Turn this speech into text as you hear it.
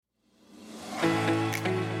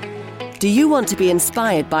Do you want to be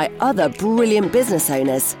inspired by other brilliant business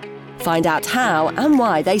owners? Find out how and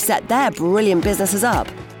why they set their brilliant businesses up.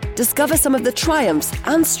 Discover some of the triumphs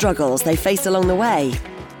and struggles they faced along the way.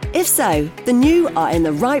 If so, then you are in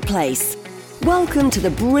the right place. Welcome to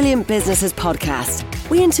the Brilliant Businesses Podcast.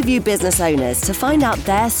 We interview business owners to find out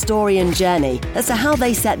their story and journey as to how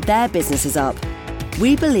they set their businesses up.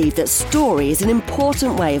 We believe that story is an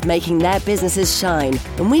important way of making their businesses shine,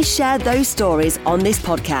 and we share those stories on this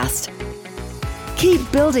podcast.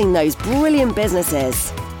 Keep building those brilliant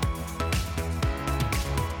businesses.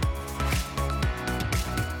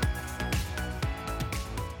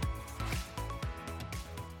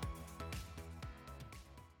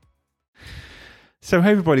 So,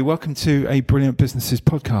 hey everybody, welcome to a Brilliant Businesses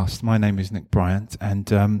podcast. My name is Nick Bryant,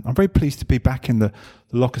 and I'm very pleased to be back in the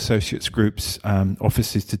Lock Associates Group's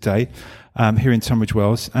offices today here in Tunbridge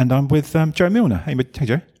Wells, and I'm with Joe Milner. Hey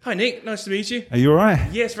Joe. Hi Nick, nice to meet you. Are you all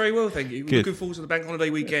right? Yes, very well, thank you. We're looking forward to the bank holiday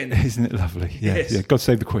weekend. Isn't it lovely? Yeah, yes. Yeah. God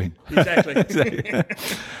save the Queen. Exactly.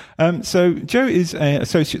 So Joe is an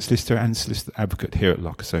associate solicitor and solicitor advocate here at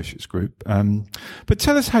Lock Associates Group. But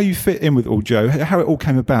tell us how you fit in with all, Joe, how it all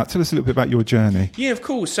came about. Tell us a little bit about your journey. Yeah, of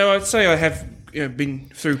course. So I'd say I have been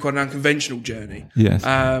through quite an unconventional journey. Yes.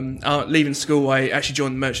 Leaving school, I actually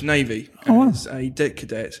joined the Merchant Navy as a deck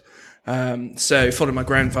cadet. So followed my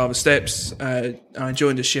grandfather's steps. I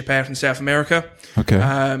joined a ship out in South America.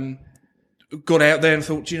 Okay. Got out there and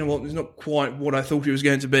thought, you know what, it's not quite what I thought it was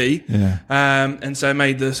going to be. Yeah. And so I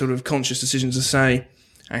made the sort of conscious decision to say,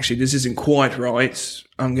 actually, this isn't quite right.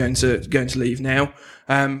 I'm going to leave now.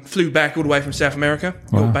 Flew back all the way from South America.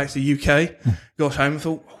 Wow. Got back to the UK. Got home and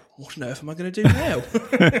thought, what on earth am I going to do now?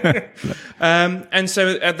 And so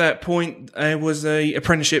at that point, I was a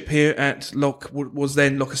apprenticeship here at was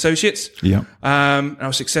then Lock Associates. Yeah. And I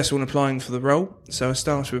was successful in applying for the role. So I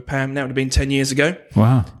started with Pam. That would have been 10 years ago.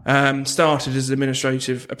 Wow. Started as an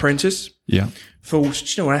administrative apprentice. Yeah.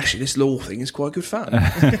 Thought, you know what, actually, this law thing is quite good fun.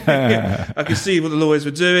 Yeah, I could see what the lawyers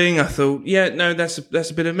were doing. I thought, yeah, no, that's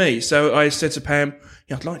a bit of me. So I said to Pam,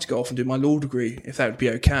 yeah, I'd like to go off and do my law degree, if that would be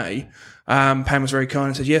okay. Pam was very kind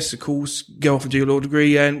and said, yes, of course, go off and do your law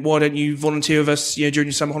degree. And why don't you volunteer with us, during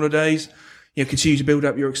your summer holidays, continue to build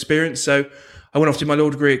up your experience. So I went off to do my law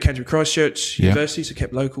degree at Canterbury Christchurch University, so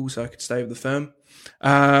kept local so I could stay with the firm.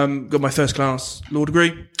 Got my first class law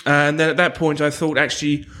degree. And then at that point, I thought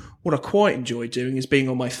actually what I quite enjoyed doing is being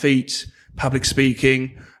on my feet, public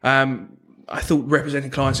speaking. I thought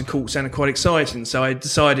representing clients in court sounded quite exciting. So I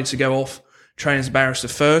decided to go off, train as a barrister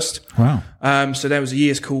first. Wow. So that was a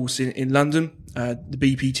year's course in London. The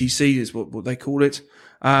BPTC is what they call it.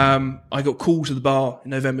 I got called to the bar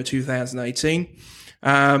in November 2018.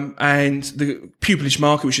 And the pupillage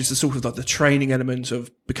market, which is the sort of like the training element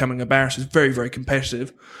of becoming a barrister, is very, very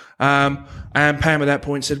competitive. And Pam at that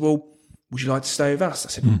point said, well, would you like to stay with us? I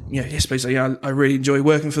said, yes, please. I really enjoy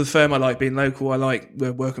working for the firm. I like being local. I like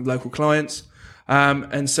working with local clients.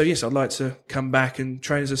 And so, yes, I'd like to come back and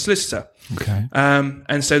train as a solicitor. Okay.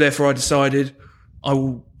 And so therefore I decided I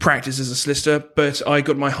will practice as a solicitor, but I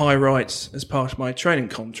got my high rights as part of my training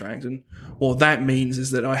contract. And what that means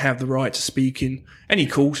is that I have the right to speak in any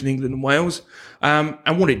court in England and Wales.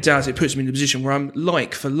 And what it does, it puts me in a position where I'm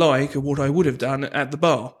like for like of what I would have done at the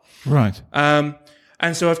bar. Right.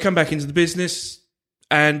 And so I've come back into the business,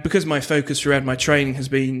 and because my focus throughout my training has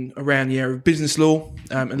been around the area of business law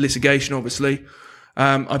and litigation, obviously,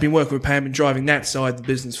 I've been working with Pam and driving that side of the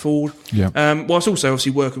business forward. Yeah. Whilst also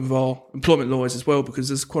obviously working with our employment lawyers as well, because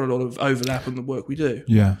there's quite a lot of overlap on the work we do.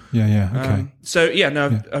 Yeah. Okay.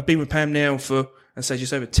 I've been with Pam now for, I'd say,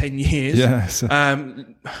 just over 10 years. Yes.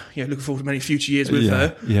 Looking forward to many future years with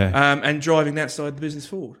her. Yeah. And driving that side of the business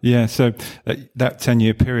forward. Yeah. So that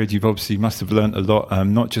 10-year period, you've obviously must have learnt a lot,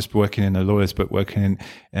 not just working in the lawyers, but working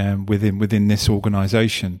in within this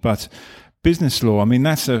organisation. But business law, I mean,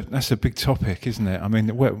 that's a big topic, isn't it? I mean,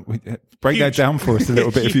 break that down for us a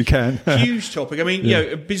little bit if you can. Huge topic. I mean,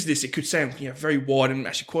 a business, it could sound very wide and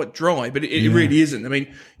actually quite dry, but it really isn't. I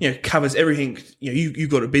mean, it covers everything. You've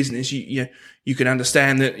got a business. You can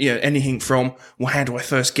understand that anything from, well, how do I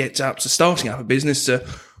first get up to starting up a business to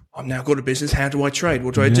I've now got a business. How do I trade?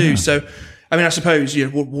 What do I do? So, I mean, I suppose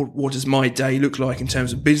what does my day look like in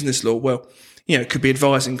terms of business law? Well, it could be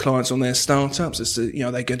advising clients on their startups as to,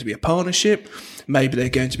 are they going to be a partnership? Maybe they're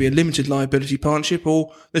going to be a limited liability partnership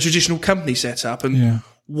or the traditional company setup. And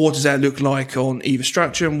what does that look like on either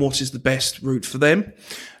structure and what is the best route for them?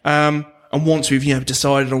 And once we've,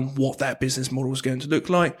 decided on what that business model is going to look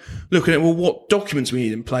like, looking at, what documents we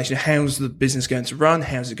need in place, how's the business going to run?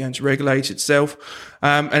 How's it going to regulate itself?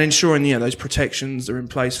 And ensuring, those protections are in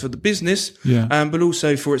place for the business, but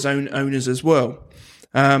also for its own owners as well.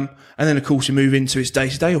 And then, of course, we move into its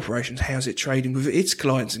day-to-day operations. How's it trading with its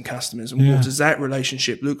clients and customers? And what does that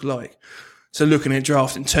relationship look like? So looking at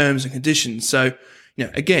drafting terms and conditions. So,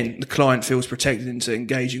 again, the client feels protected into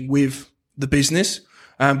engaging with the business,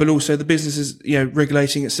 but also the business is,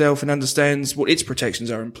 regulating itself and understands what its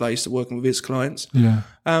protections are in place to working with its clients. Yeah.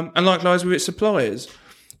 And likewise with its suppliers.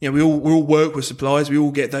 We all work with suppliers. We all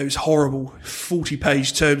get those horrible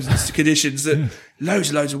 40-page terms and conditions that loads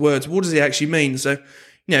and loads of words. What does it actually mean? So,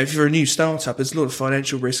 if you're a new startup, there's a lot of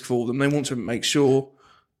financial risk for them. They want to make sure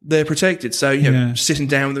they're protected. So, sitting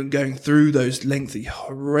down with them, going through those lengthy,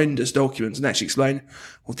 horrendous documents and actually explain,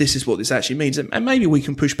 well, this is what this actually means. And maybe we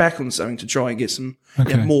can push back on something to try and get some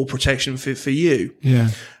more protection for you. Yeah.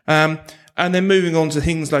 And then moving on to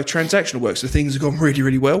things like transactional work. So things have gone really,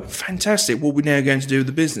 really well. Fantastic. What are we now going to do with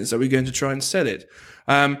the business? Are we going to try and sell it?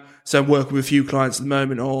 So I'm working with a few clients at the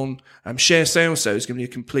moment on share sales. So it's going to be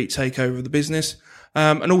a complete takeover of the business.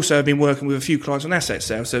 And also I've been working with a few clients on asset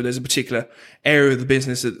sales. So there's a particular area of the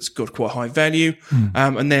business that's got quite high value,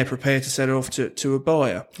 and they're prepared to sell it off to a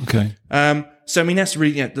buyer. Okay. So, that's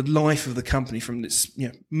really the life of the company from its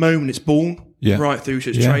moment it's born right through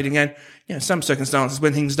to its trading. And, some circumstances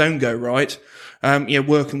when things don't go right,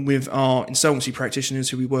 working with our insolvency practitioners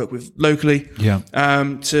who we work with locally,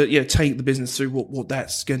 to take the business through what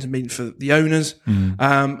that's going to mean for the owners,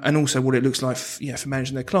 and also what it looks like for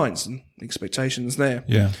managing their clients and expectations there.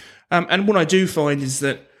 Yeah. And what I do find is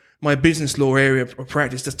that my business law area of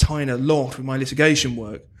practice does tie in a lot with my litigation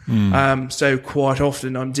work. So quite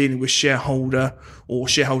often I'm dealing with shareholder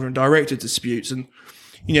and director disputes, and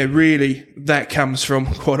really that comes from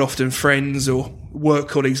quite often friends or work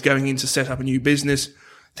colleagues going in to set up a new business.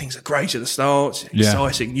 Things are great at the start,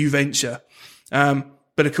 exciting, new venture.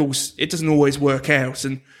 But of course it doesn't always work out.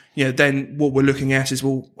 And, then what we're looking at is,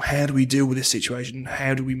 well, how do we deal with this situation?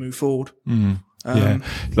 How do we move forward?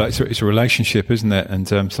 Like it's a relationship, isn't it? And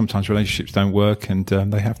sometimes relationships don't work, and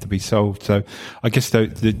they have to be solved. So I guess so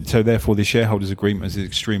therefore the shareholders' agreement is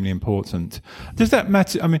extremely important. Does that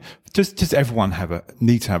matter? I mean, does everyone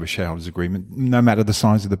need to have a shareholders' agreement, no matter the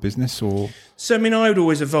size of the business? Or so, I would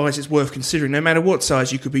always advise it's worth considering. No matter what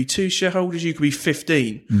size, you could be 2 shareholders, you could be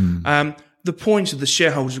 15. The point of the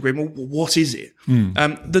shareholders agreement, what is it?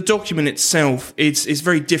 The document itself is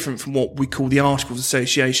very different from what we call the Articles of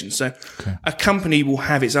Association. So a company will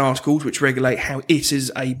have its articles which regulate how it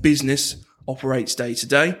as a business operates day to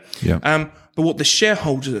day. But what the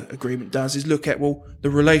shareholder agreement does is look at, the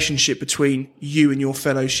relationship between you and your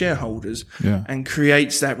fellow shareholders, and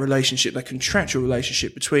creates that relationship, that contractual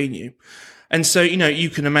relationship between you. And so, you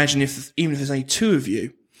can imagine even if there's only 2 of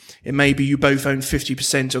you, it may be you both own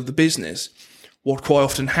 50% of the business. What quite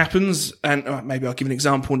often happens, and maybe I'll give an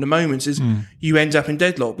example in a moment, is you end up in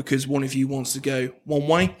deadlock because one of you wants to go one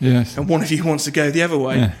way and one of you wants to go the other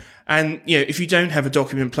way. Yeah. And, if you don't have a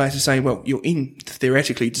document in place to say, well, you're in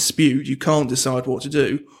theoretically dispute, you can't decide what to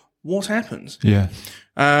do, what happens? Yeah.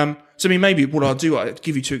 So, maybe what I'll do, I'll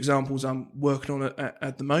give you 2 examples I'm working on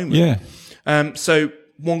at the moment. Yeah. So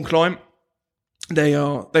one client, they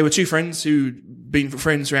were 2 friends who'd been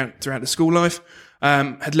friends throughout the school life,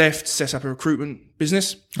 had left, set up a recruitment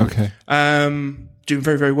business. Okay. Doing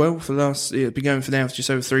very, very well for the last, been going for now just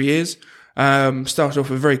over 3 years. Started off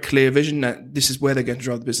with a very clear vision that this is where they're going to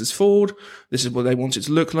drive the business forward. This is what they want it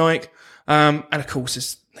to look like. And of course,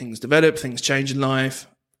 as things develop, things change in life.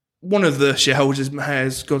 One of the shareholders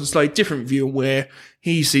has got a slightly different view on where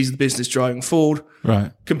he sees the business driving forward,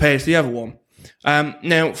 compared to the other one.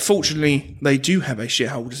 Now, fortunately, they do have a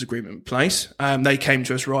shareholders agreement in place. They came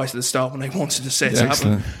to us right at the start when they wanted to set up.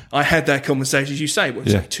 Excellent. I had that conversation, as you say,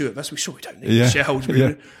 it's like 2 of us. We don't need a shareholders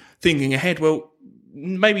agreement. Thinking ahead,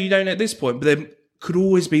 maybe you don't at this point, but there could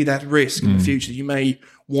always be that risk in the future. You may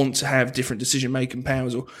want to have different decision-making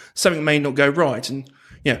powers, or something may not go right. And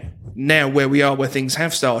now where we are, where things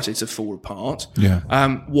have started to fall apart,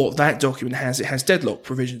 what that document has, it has deadlock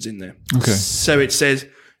provisions in there. Okay. So it says,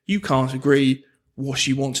 you can't agree what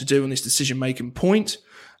you want to do on this decision-making point.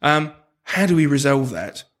 How do we resolve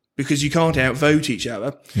that? Because you can't outvote each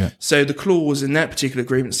other. Yeah. So the clause in that particular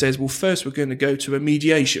agreement says, first we're going to go to a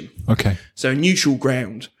mediation. Okay. So neutral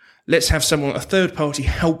ground. Let's have a third party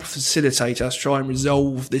help facilitate us try and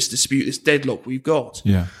resolve this dispute, this deadlock we've got.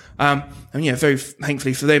 Yeah. And very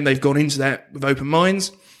thankfully for them, they've gone into that with open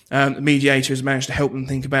minds. The mediator has managed to help them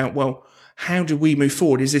think about, how do we move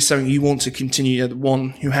forward? Is this something you want to continue? The one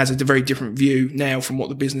who has a very different view now from what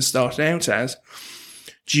the business started out as.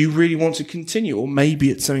 Do you really want to continue? Or maybe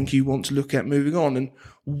it's something you want to look at moving on. And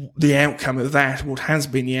the outcome of that, what has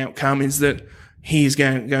been the outcome, is that he is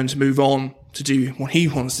going to move on to do what he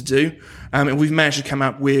wants to do. And we've managed to come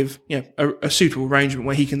up with a suitable arrangement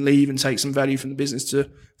where he can leave and take some value from the business to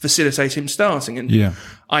facilitate him starting. And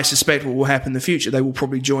I suspect what will happen in the future, they will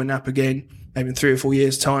probably join up again, maybe in 3 or 4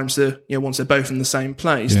 years' time, to once they're both in the same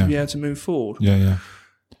place, to be able to move forward.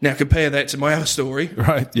 Now compare that to my other story,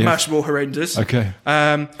 right? Yes. Much more horrendous. Okay.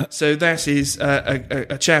 So that is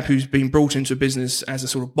a chap who's been brought into a business as a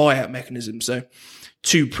sort of buyout mechanism. So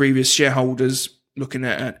 2 previous shareholders looking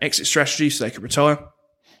at an exit strategy so they could retire.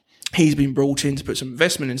 He's been brought in to put some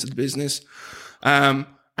investment into the business. And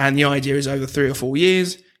the idea is over 3 or 4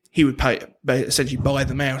 years, he would essentially buy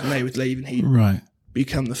them out and they would leave and he'd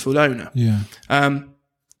become the full owner.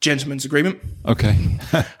 Gentleman's agreement. Okay.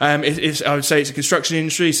 I would say it's a construction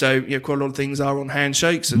industry, so quite a lot of things are on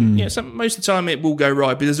handshakes, and most of the time it will go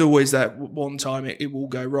right, but there's always that one time it will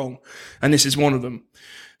go wrong, and this is one of them.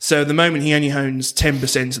 So at the moment he only owns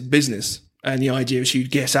 10% of the business, and the idea is he'd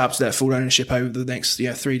get up to that full ownership over the next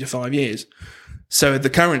 3 to 5 years. So at the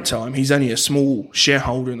current time, he's only a small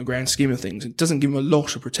shareholder in the grand scheme of things. It doesn't give him a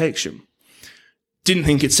lot of protection. Didn't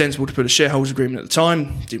think it's sensible to put a shareholders agreement at the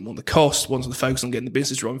time. Didn't want the cost. Wanted to focus on getting the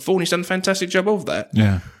business running forward. And he's done a fantastic job of that.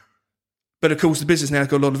 Yeah. But of course, the business now has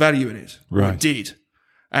got a lot of value in it. Right. It did.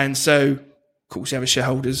 And so, of course, you have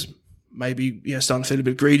shareholders maybe starting to feel a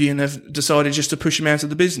bit greedy and have decided just to push him out of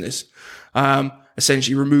the business.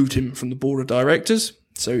 Essentially removed him from the board of directors.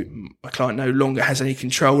 So my client no longer has any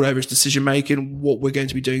control over his decision making, what we're going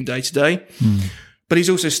to be doing day to day. But he's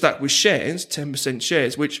also stuck with shares, 10%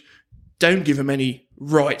 shares, which don't give him any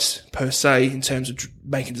rights per se in terms of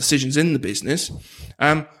making decisions in the business.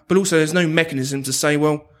 But also there's no mechanism to say,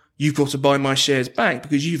 well, you've got to buy my shares back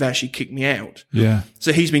because you've actually kicked me out. Yeah.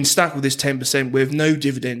 So he's been stuck with this 10% with no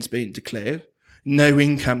dividends being declared, no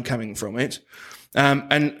income coming from it.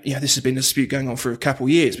 And this has been a dispute going on for a couple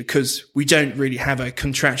of years because we don't really have a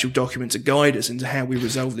contractual document to guide us into how we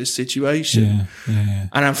resolve this situation. And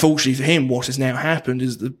unfortunately for him, what has now happened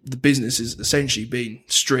is the business is essentially being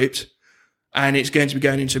stripped and it's going to be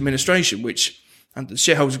going into administration, which under the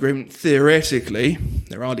shareholders agreement, theoretically,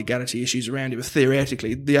 there are legality issues around it, but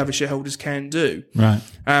theoretically the other shareholders can do. Right.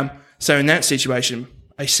 So in that situation,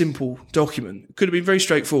 a simple document could have been very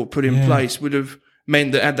straightforward, put in place, would have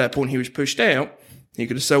meant that at that point he was pushed out. He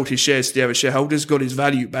could have sold his shares to the other shareholders, got his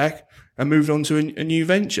value back, and moved on to a new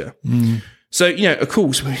venture. So, of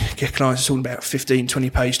course, we get clients talking about 15,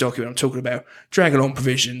 20-page document. I'm talking about drag-along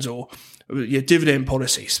provisions or dividend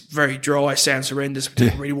policies. Very dry, sounds horrendous. We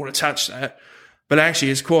don't really want to touch that. But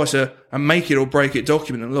actually, it's quite a make-it-or-break-it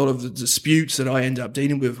document. And a lot of the disputes that I end up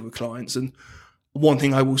dealing with clients. And one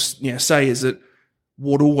thing I will say is that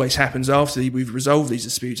what always happens after we've resolved these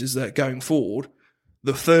disputes is that going forward,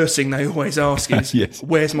 the first thing they always ask is,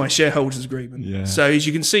 where's my shareholders agreement? Yeah. So as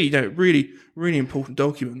you can see, really, really important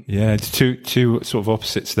document. Yeah, it's two sort of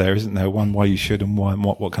opposites there, isn't there? One, why you should, and one,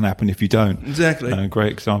 what can happen if you don't. Exactly.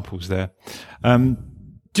 Great examples there.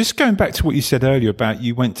 Just going back to what you said earlier about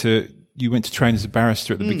you went to train as a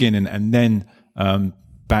barrister at the beginning and then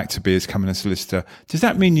back to becoming a solicitor. Does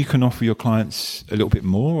that mean you can offer your clients a little bit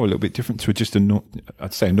more or a little bit different to just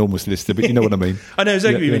I'd say a normal solicitor, but you know what I mean? I know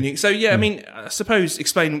exactly what you mean. So, I mean, I suppose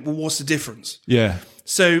explain what's the difference. Yeah.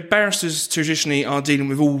 So barristers traditionally are dealing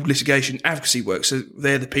with all litigation advocacy work. So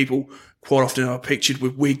they're the people quite often are pictured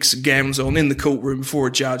with wigs and gowns on in the courtroom before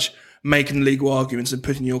a judge, making legal arguments and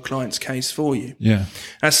putting your client's case for you. Yeah.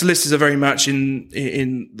 As solicitors are very much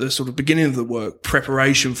in the sort of beginning of the work,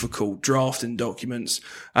 preparation for court, drafting documents,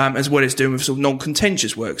 as well as doing with sort of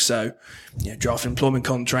non-contentious work. So, drafting employment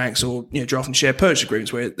contracts or, drafting share purchase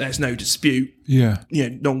agreements where there's no dispute. Yeah.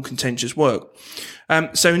 Non-contentious work.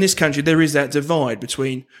 So in this country, there is that divide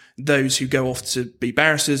between those who go off to be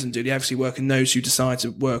barristers and do the advocacy work and those who decide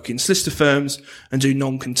to work in solicitor firms and do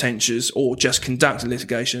non-contentious or just conduct a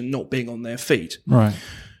litigation, not being on their feet. Right.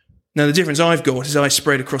 Now, the difference I've got is I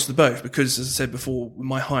spread across the both because, as I said before, with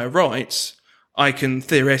my higher rights, I can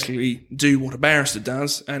theoretically do what a barrister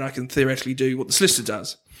does and I can theoretically do what the solicitor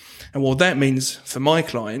does. And what that means for my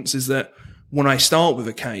clients is that when I start with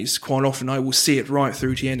a case, quite often I will see it right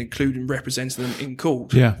through to the end, including representing them in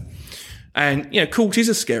court. Yeah. And, court is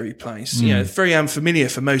a scary place. It's very unfamiliar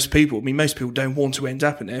for most people. I mean, most people don't want to end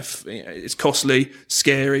up in there. It's costly,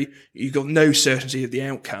 scary. You've got no certainty of the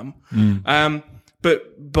outcome.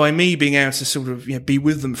 But by me being able to sort of be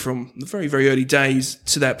with them from the very, very early days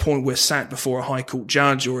to that point we're sat before a high court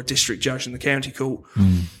judge or a district judge in the county court,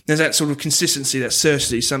 there's that sort of consistency, that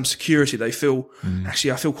certainty, some security. They feel,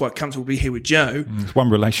 actually, I feel quite comfortable to be here with Joe. It's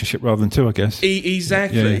one relationship rather than two, I guess.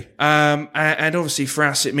 Exactly. Yeah. And obviously for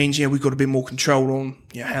us, it means, we've got a bit more control on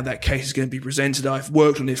how that case is going to be presented. I've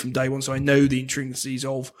worked on it from day one, so I know the intricacies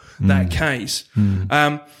of that case.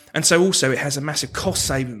 And so also it has a massive cost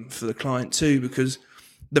saving for the client too, because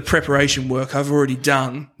the preparation work I've already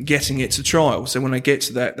done getting it to trial. So when I get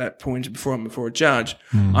to that point before I'm before a judge,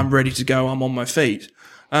 I'm ready to go. I'm on my feet.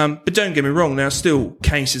 But don't get me wrong, there are still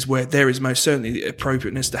cases where there is most certainly the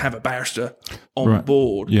appropriateness to have a barrister on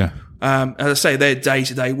board. Yeah. As I say, their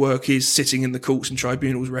day-to-day work is sitting in the courts and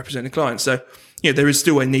tribunals representing clients. So, there is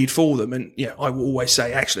still a need for them. And, I will always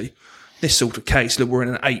say, actually, this sort of case, look, we're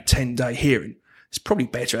in an 8-10 day hearing. It's probably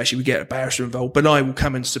better, actually, we get a barrister involved, but I will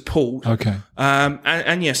come and support. Okay.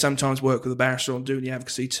 And sometimes work with a barrister on doing the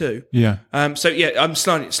advocacy too. Yeah. I'm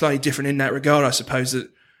slightly different in that regard, I suppose, that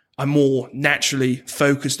I'm more naturally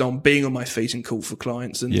focused on being on my feet in court for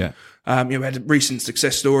clients. And, we had a recent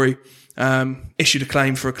success story, issued a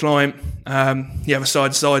claim for a client. The other side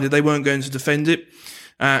decided they weren't going to defend it.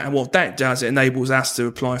 And what that does, it enables us to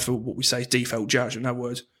apply for what we say is default judgment. In other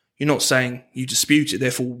words, you're not saying you dispute it,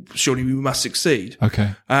 therefore surely we must succeed.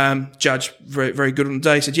 Okay. Judge, very, very good on the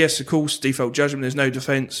day, said, yes, of course, default judgment, there's no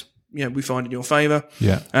defence. We find in your favour.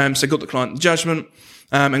 Yeah. So got the client the judgment,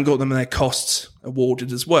 and got them their costs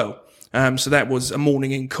awarded as well. So that was a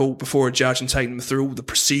morning in court before a judge and taking them through all the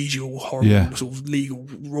procedural, horrible sort of legal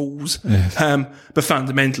rules. Yes. But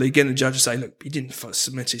fundamentally, getting the judge to say, look, he didn't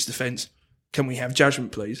submit his defence. Can we have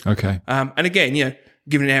judgment, please? Okay. And again,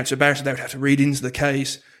 giving it out to a barrister, they would have to read into the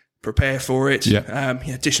case, prepare for it. Yeah.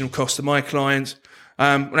 Additional cost to my client.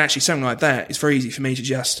 And actually, something like that, it's very easy for me to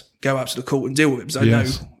just go up to the court and deal with it because I know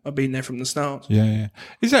I've been there from the start. Yeah.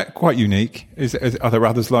 Is that quite unique? Are there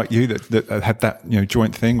others like you that had that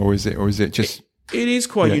joint thing, or is it just? It is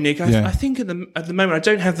quite unique. I think at the moment I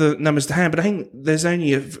don't have the numbers to hand, but I think there's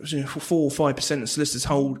only 4 or 5% of solicitors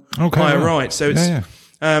hold higher rights. So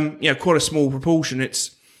it's quite a small proportion.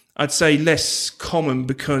 It's, I'd say, less common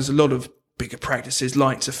because a lot of bigger practices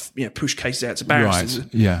like to push cases out to barristers.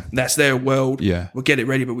 Right. Yeah. That's their world. Yeah. We'll get it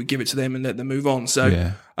ready, but we give it to them and let them move on.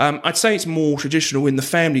 So I'd say it's more traditional in the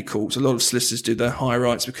family courts. A lot of solicitors do their higher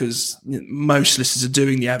rights because most solicitors are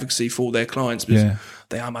doing the advocacy for their clients because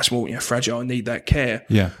they are much more fragile and need that care.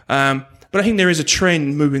 Yeah. But I think there is a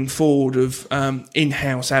trend moving forward of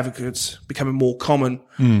in-house advocates becoming more common.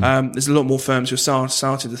 There's a lot more firms who are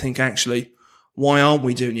starting to think, actually, why aren't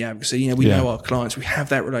we doing the advocacy? We know our clients. We have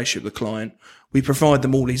that relationship with the client. We provide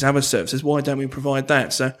them all these other services. Why don't we provide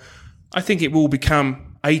that? So I think it will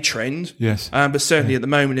become a trend. Yes. But certainly at the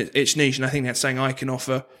moment it's niche. And I think that's something I can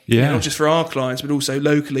offer, not just for our clients, but also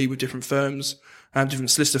locally with different firms,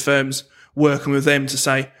 different solicitor firms, working with them to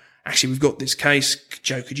say, actually, we've got this case.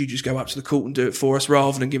 Joe, could you just go up to the court and do it for us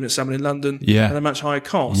rather than giving it to someone in London at a much higher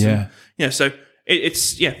cost? Yeah. And, so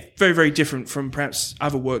it's very, very different from perhaps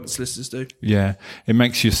other work that solicitors do. Yeah. It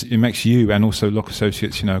makes you and also Lock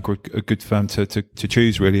Associates, a good firm to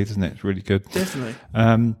choose, really, isn't it? It's really good. Definitely.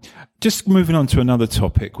 Just moving on to another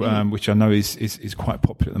topic, which I know is quite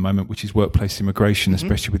popular at the moment, which is workplace immigration,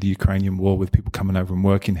 especially with the Ukrainian war, with people coming over and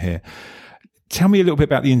working here. Tell me a little bit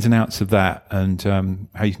about the ins and outs of that and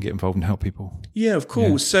how you can get involved and help people. Yeah, of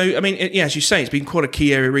course. So, as you say, it's been quite a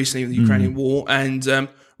key area recently with the Ukrainian war and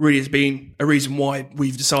really has been a reason why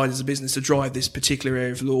we've decided as a business to drive this particular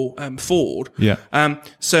area of law forward. Yeah.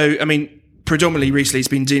 Predominantly recently it's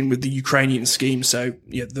been dealing with the Ukrainian scheme. So,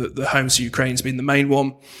 the Homes for Ukraine has been the main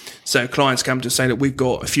one. So clients come to say that we've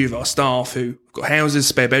got a few of our staff who've got houses,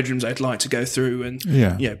 spare bedrooms they'd like to go through and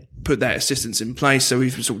put that assistance in place. So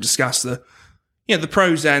we've sort of discussed the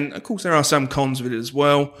pros and, of course, there are some cons with it as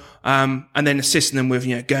well. And then assisting them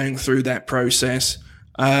with, going through that process,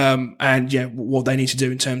 and what they need to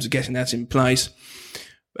do in terms of getting that in place.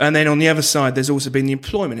 And then on the other side, there's also been the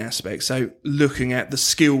employment aspect. So looking at the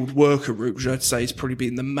skilled worker route, which I'd say has probably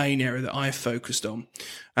been the main area that I've focused on.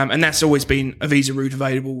 And that's always been a visa route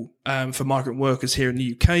available, for migrant workers here in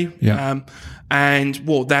the UK. Yeah. And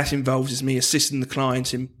what that involves is me assisting the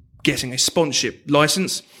client in getting a sponsorship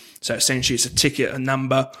license. So essentially it's a ticket, a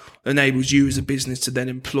number that enables you as a business to then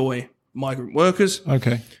employ migrant workers.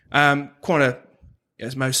 Okay.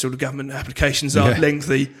 As most sort of government applications are,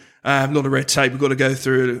 lengthy, a lot of red tape. We've got to go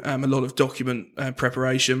through a lot of document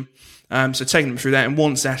preparation. So taking them through that. And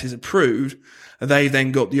once that is approved, they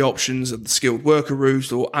then got the options of the skilled worker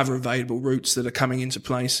route or other available routes that are coming into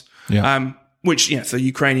place. Yeah. Which, for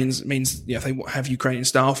Ukrainians means, if they have Ukrainian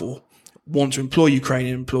staff or want to employ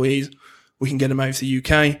Ukrainian employees, we can get them over to the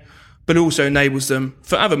UK, but also enables them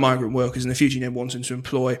for other migrant workers in the future, wanting to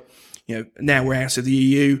employ, now we're out of the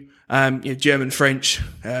EU, German, French,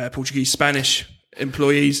 Portuguese, Spanish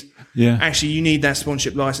employees. Yeah. Actually, you need that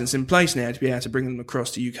sponsorship license in place now to be able to bring them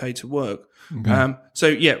across the UK to work. Okay.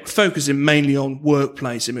 So focusing mainly on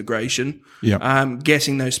workplace immigration,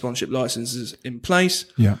 getting those sponsorship licenses in place,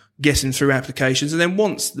 getting through applications. And then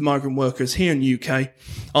once the migrant workers here in the UK,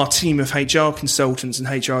 our team of HR consultants and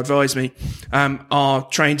HR Advise Me are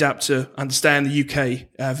trained up to understand the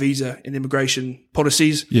UK visa and immigration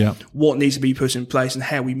policies, what needs to be put in place and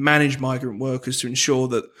how we manage migrant workers to ensure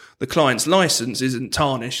that the client's license isn't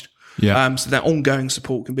tarnished. So that ongoing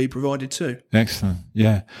support can be provided too. Excellent.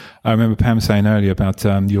 Yeah. I remember Pam saying earlier about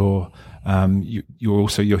you're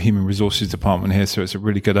also your human resources department here. So it's a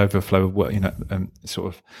really good overflow of what,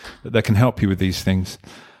 sort of that can help you with these things.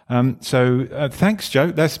 So thanks,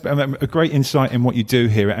 Joe. That's a great insight in what you do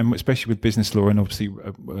here, and especially with business law and obviously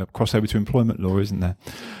crossover to employment law, isn't there?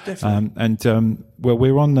 Definitely. Well,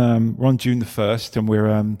 we're on June the 1st,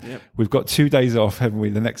 and we've got 2 days off, haven't we?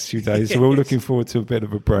 The next 2 days, so we're all looking forward to a bit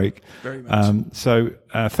of a break. Very much. So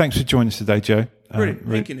thanks for joining us today, Joe. Brilliant.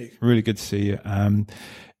 Thank you, Nick. Really good to see you.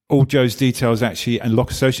 All Joe's details actually and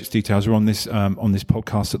Locke Associates details are on this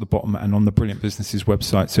podcast at the bottom and on the Brilliant Businesses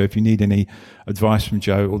website. So if you need any advice from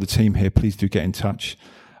Joe or the team here, please do get in touch.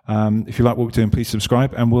 If you like what we're doing, please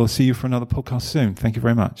subscribe, and we'll see you for another podcast soon. Thank you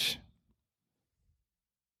very much.